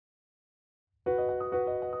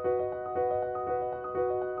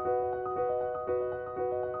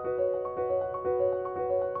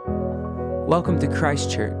Welcome to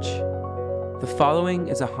Christ Church. The following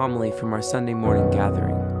is a homily from our Sunday morning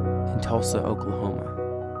gathering in Tulsa, Oklahoma.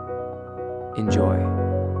 Enjoy.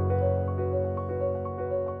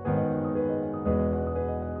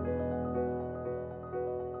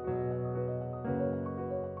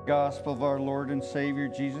 Gospel of our Lord and Savior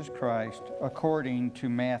Jesus Christ, according to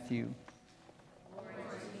Matthew.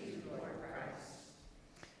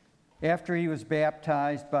 After he was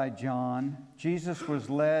baptized by John, Jesus was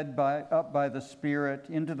led up by the Spirit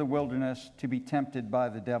into the wilderness to be tempted by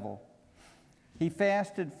the devil. He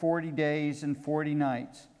fasted 40 days and 40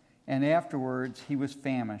 nights, and afterwards he was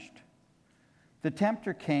famished. The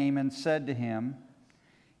tempter came and said to him,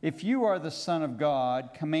 "If you are the Son of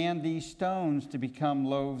God, command these stones to become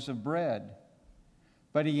loaves of bread."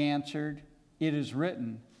 But he answered, "It is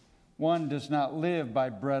written, 'One does not live by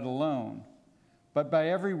bread alone, but by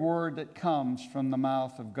every word that comes from the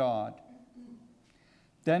mouth of God.'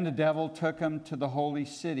 Then the devil took him to the holy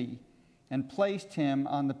city and placed him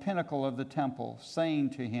on the pinnacle of the temple, saying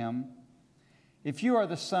to him, 'If you are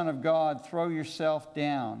the Son of God, throw yourself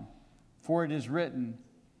down, for it is written,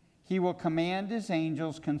 He will command His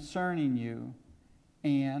angels concerning you,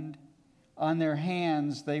 and on their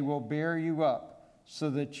hands they will bear you up, so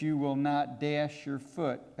that you will not dash your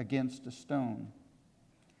foot against a stone.'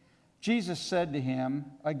 Jesus said to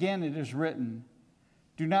him, 'Again it is written,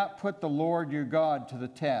 do not put the Lord your God to the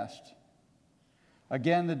test.'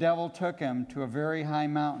 Again the devil took him to a very high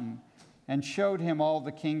mountain and showed him all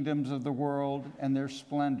the kingdoms of the world and their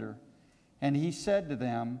splendor. And he said to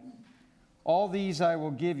them, 'All these I will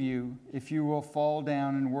give you if you will fall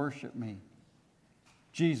down and worship me.'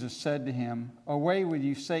 Jesus said to him, 'Away with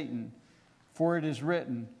you, Satan, for it is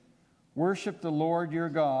written, worship the Lord your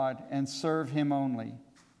God and serve him only.'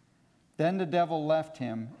 Then the devil left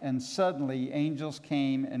him, and suddenly angels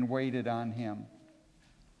came and waited on him."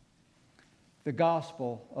 The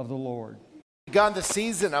Gospel of the Lord. Begun the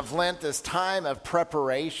season of Lent, this time of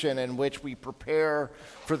preparation in which we prepare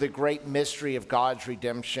for the great mystery of God's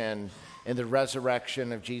redemption and the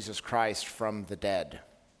resurrection of Jesus Christ from the dead.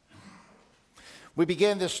 We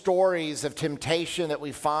begin the stories of temptation that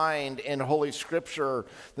we find in Holy Scripture,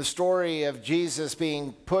 the story of Jesus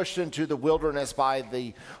being pushed into the wilderness by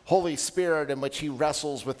the Holy Spirit in which he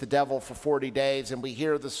wrestles with the devil for 40 days. And we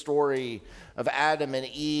hear the story of Adam and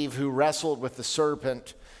Eve who wrestled with the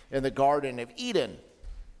serpent in the Garden of Eden.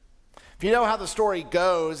 If you know how the story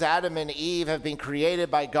goes, Adam and Eve have been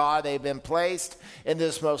created by God. They've been placed in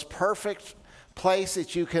this most perfect place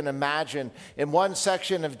that you can imagine. In one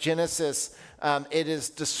section of Genesis,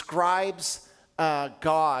 describes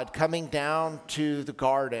God coming down to the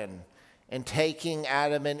garden and taking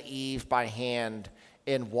Adam and Eve by hand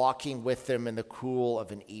and walking with them in the cool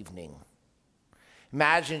of an evening.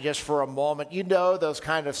 Imagine just for a moment, those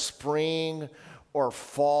kind of spring or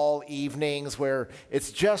fall evenings where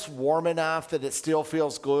it's just warm enough that it still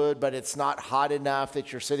feels good, but it's not hot enough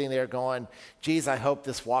that you're sitting there going, geez, I hope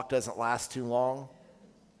this walk doesn't last too long.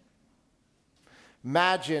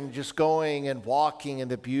 Imagine just going and walking in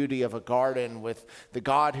the beauty of a garden with the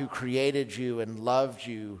God who created you and loved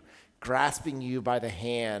you, grasping you by the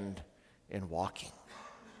hand and walking.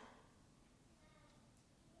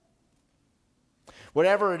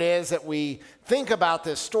 Whatever it is that we think about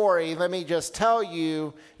this story, let me just tell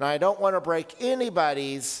you, and I don't want to break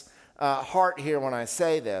anybody's heart here when I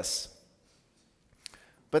say this,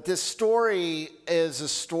 but this story is a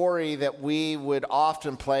story that we would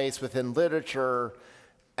often place within literature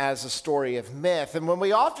as a story of myth. And when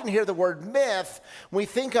we often hear the word myth, we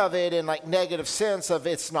think of it in negative sense of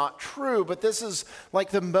it's not true, but this is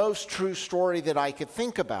the most true story that I could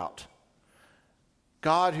think about.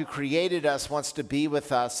 God who created us wants to be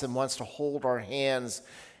with us and wants to hold our hands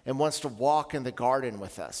and wants to walk in the garden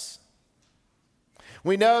with us.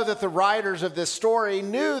 We know that the writers of this story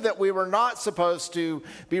knew that we were not supposed to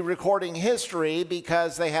be recording history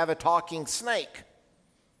because they have a talking snake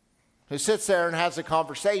who sits there and has a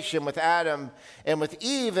conversation with Adam and with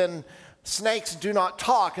Eve, and snakes do not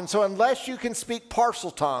talk. And so unless you can speak parcel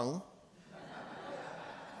tongue,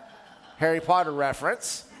 Harry Potter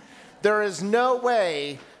reference, there is no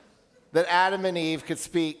way that Adam and Eve could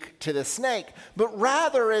speak to the snake, but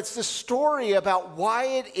rather it's the story about why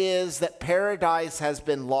it is that paradise has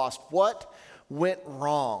been lost. What went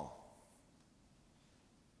wrong?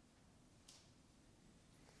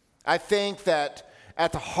 I think that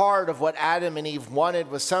at the heart of what Adam and Eve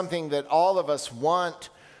wanted was something that all of us want,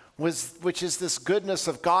 which is this goodness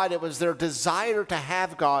of God. It was their desire to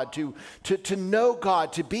have God, to know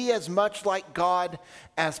God, to be as much like God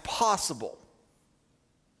as possible.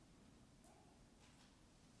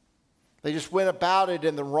 They just went about it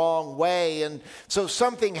in the wrong way. And so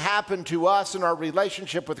something happened to us in our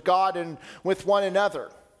relationship with God and with one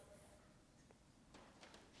another.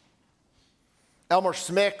 Elmer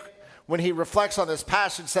Smith, when he reflects on this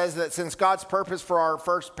passage, says that since God's purpose for our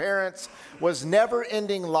first parents was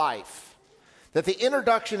never-ending life, that the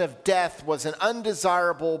introduction of death was an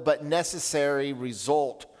undesirable but necessary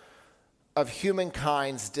result of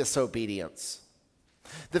humankind's disobedience.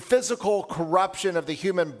 The physical corruption of the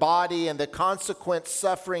human body and the consequent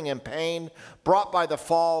suffering and pain brought by the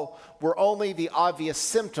fall were only the obvious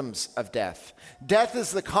symptoms of death. Death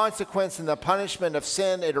is the consequence and the punishment of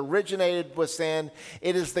sin. It originated with sin.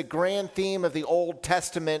 It is the grand theme of the Old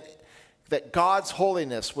Testament that God's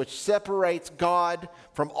holiness, which separates God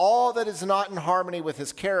from all that is not in harmony with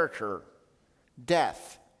his character,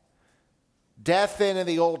 death. Death then in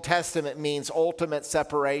the Old Testament means ultimate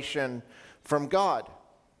separation from God.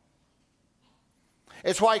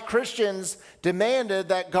 It's why Christians demanded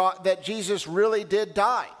that Jesus really did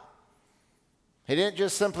die. He didn't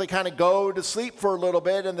just simply kind of go to sleep for a little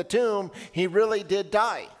bit in the tomb. He really did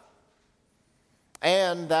die.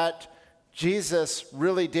 And that Jesus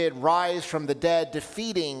really did rise from the dead,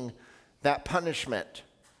 defeating that punishment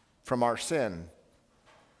from our sin.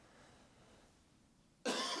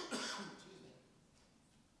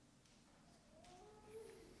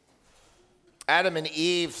 Adam and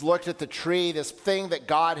Eve looked at the tree, this thing that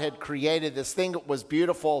God had created, this thing that was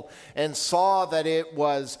beautiful, and saw that it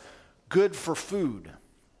was good for food.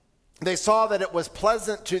 They saw that it was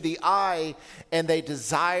pleasant to the eye, and they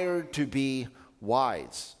desired to be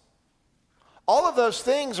wise. All of those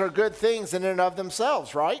things are good things in and of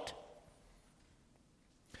themselves, right?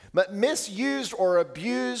 But misused or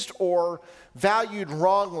abused or valued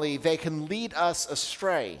wrongly, they can lead us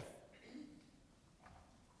astray.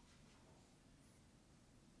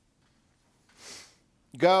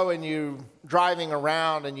 Go and you driving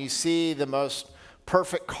around and you see the most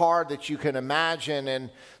perfect car that you can imagine, and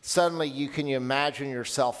suddenly you imagine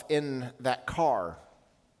yourself in that car.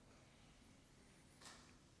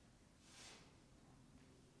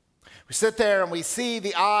 We sit there and we see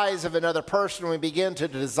the eyes of another person and we begin to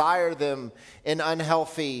desire them in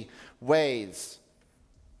unhealthy ways.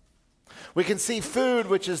 We can see food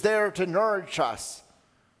which is there to nourish us,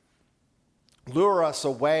 lure us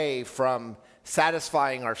away from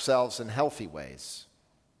satisfying ourselves in healthy ways.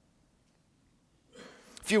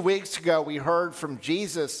 A few weeks ago, we heard from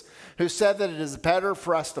Jesus, who said that it is better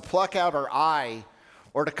for us to pluck out our eye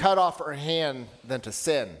or to cut off our hand than to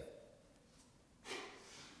sin.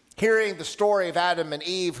 Hearing the story of Adam and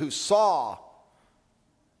Eve who saw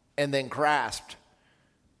and then grasped,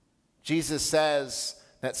 Jesus says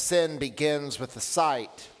that sin begins with the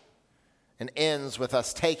sight and ends with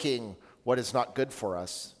us taking what is not good for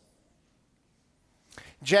us.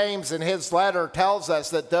 James, in his letter, tells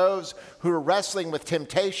us that those who are wrestling with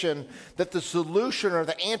temptation, that the solution or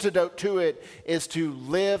the antidote to it is to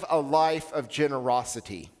live a life of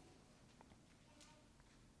generosity.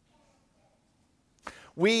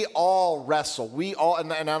 We all wrestle.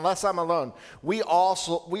 And unless I'm alone, we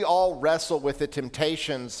all wrestle with the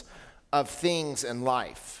temptations of things in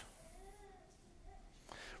life.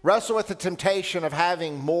 Wrestle with the temptation of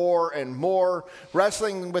having more and more.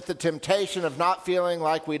 Wrestling with the temptation of not feeling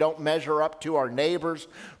like we don't measure up to our neighbors.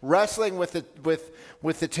 Wrestling with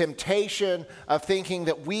the temptation of thinking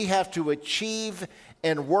that we have to achieve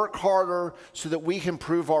and work harder so that we can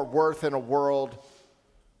prove our worth in a world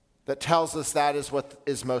that tells us that is what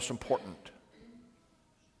is most important.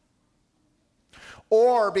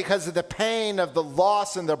 Or because of the pain of the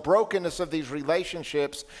loss and the brokenness of these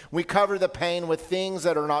relationships, we cover the pain with things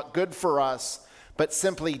that are not good for us, but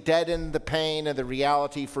simply deaden the pain and the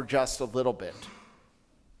reality for just a little bit.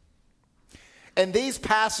 And these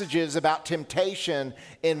passages about temptation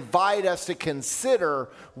invite us to consider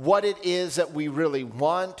what it is that we really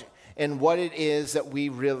want and what it is that we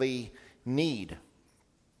really need.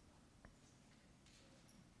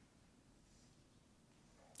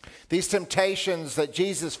 These temptations that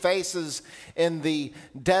Jesus faces in the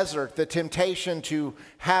desert, the temptation to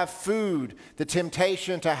have food, the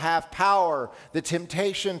temptation to have power, the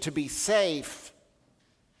temptation to be safe,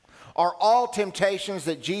 are all temptations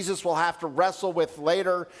that Jesus will have to wrestle with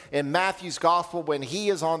later in Matthew's gospel when he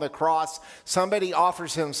is on the cross. Somebody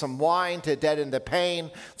offers him some wine to deaden the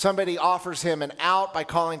pain. Somebody offers him an out by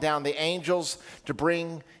calling down the angels to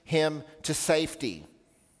bring him to safety.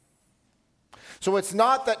 So it's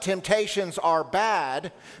not that temptations are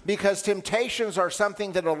bad, because temptations are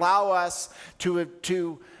something that allow us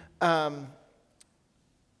to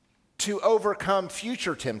overcome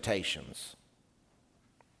future temptations.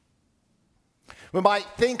 We might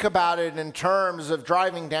think about it in terms of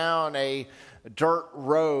driving down a dirt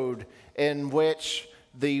road in which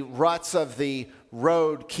the ruts of the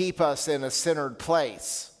road keep us in a centered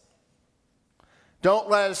place. Don't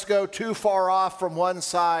let us go too far off from one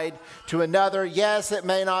side to another. Yes, it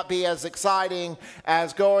may not be as exciting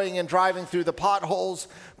as going and driving through the potholes,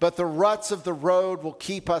 but the ruts of the road will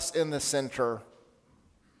keep us in the center.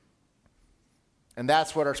 And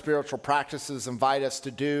that's what our spiritual practices invite us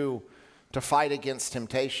to do to fight against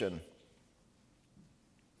temptation.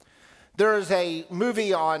 There is a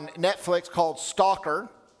movie on Netflix called Stalker.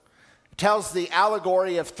 It tells the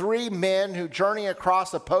allegory of three men who journey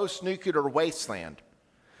across a post-nuclear wasteland.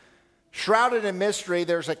 Shrouded in mystery,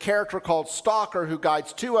 there's a character called Stalker who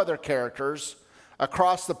guides two other characters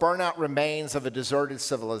across the burnout remains of a deserted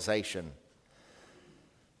civilization.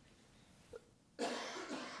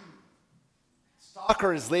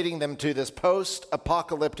 Stalker is leading them to this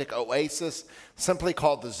post-apocalyptic oasis simply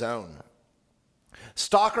called the Zone.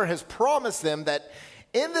 Stalker has promised them that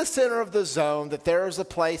in the center of the zone that there is a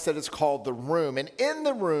place that is called the Room. And in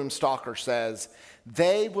the Room, Stalker says,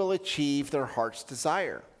 they will achieve their heart's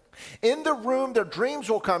desire. In the Room, their dreams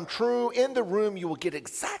will come true. In the Room, you will get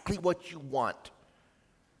exactly what you want.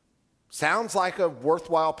 Sounds like a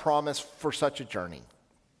worthwhile promise for such a journey.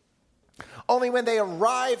 Only when they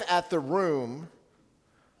arrive at the Room,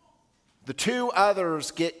 the two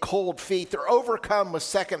others get cold feet. They're overcome with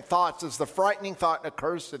second thoughts as the frightening thought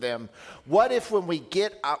occurs to them. What if when we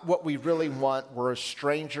get what we really want, we're a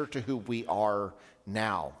stranger to who we are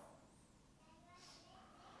now?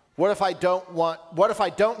 What if I don't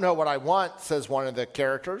know what I want, says one of the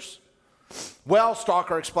characters. Well,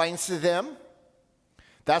 Stalker explains to them,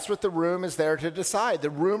 that's what the Room is there to decide.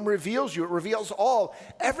 The Room reveals you. It reveals all.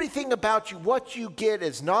 Everything about you. What you get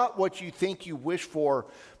is not what you think you wish for,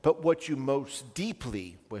 but what you most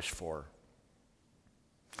deeply wish for.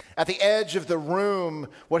 At the edge of the Room,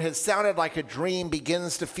 what has sounded like a dream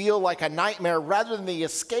begins to feel like a nightmare. Rather than the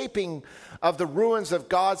escaping of the ruins of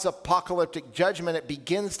God's apocalyptic judgment, it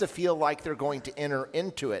begins to feel like they're going to enter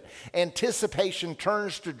into it. Anticipation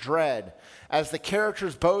turns to dread as the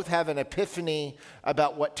characters both have an epiphany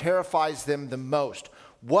about what terrifies them the most.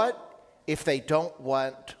 What if they don't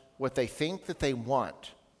want what they think that they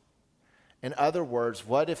want? In other words,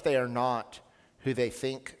 what if they are not who they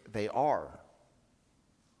think they are?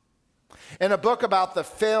 In a book about the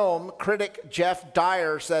film, critic Jeff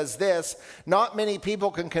Dyer says this: not many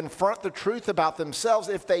people can confront the truth about themselves.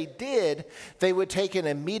 If they did, they would take an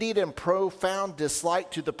immediate and profound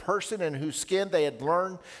dislike to the person in whose skin they had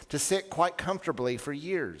learned to sit quite comfortably for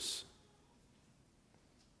years.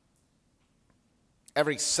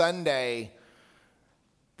 Every Sunday,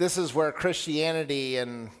 this is where Christianity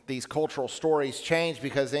and these cultural stories change,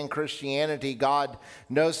 because in Christianity, God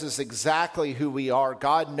knows us exactly who we are.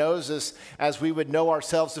 God knows us as we would know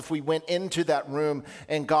ourselves if we went into that room,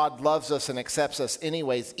 and God loves us and accepts us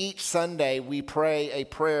anyways. Each Sunday, we pray a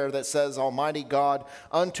prayer that says, Almighty God,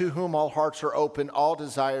 unto whom all hearts are open, all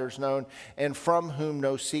desires known, and from whom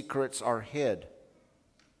no secrets are hid.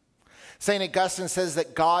 St. Augustine says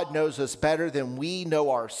that God knows us better than we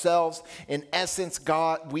know ourselves. In essence,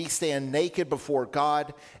 we stand naked before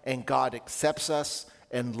God, and God accepts us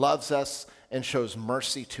and loves us and shows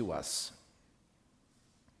mercy to us.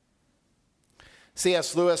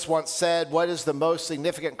 C.S. Lewis once said, what is the most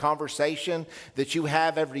significant conversation that you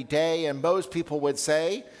have every day? And most people would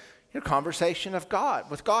say, your conversation with God,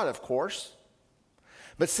 of course.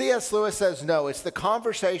 But C.S. Lewis says, no, it's the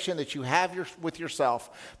conversation that you have with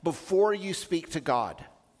yourself before you speak to God.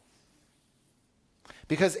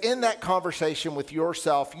 Because in that conversation with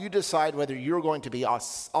yourself, you decide whether you're going to be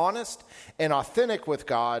honest and authentic with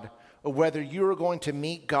God, or whether you're going to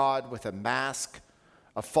meet God with a mask,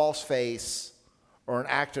 a false face, or an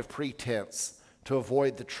act of pretense to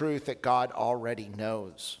avoid the truth that God already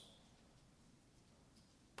knows.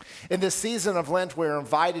 In this season of Lent, we're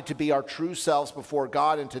invited to be our true selves before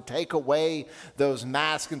God and to take away those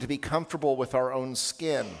masks and to be comfortable with our own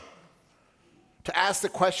skin. To ask the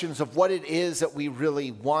questions of what it is that we really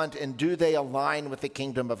want, and do they align with the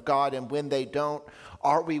kingdom of God? And when they don't,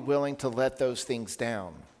 are we willing to let those things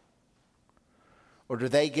down? Or do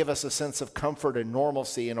they give us a sense of comfort and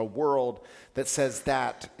normalcy in a world that says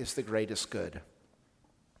that is the greatest good?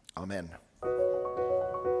 Amen.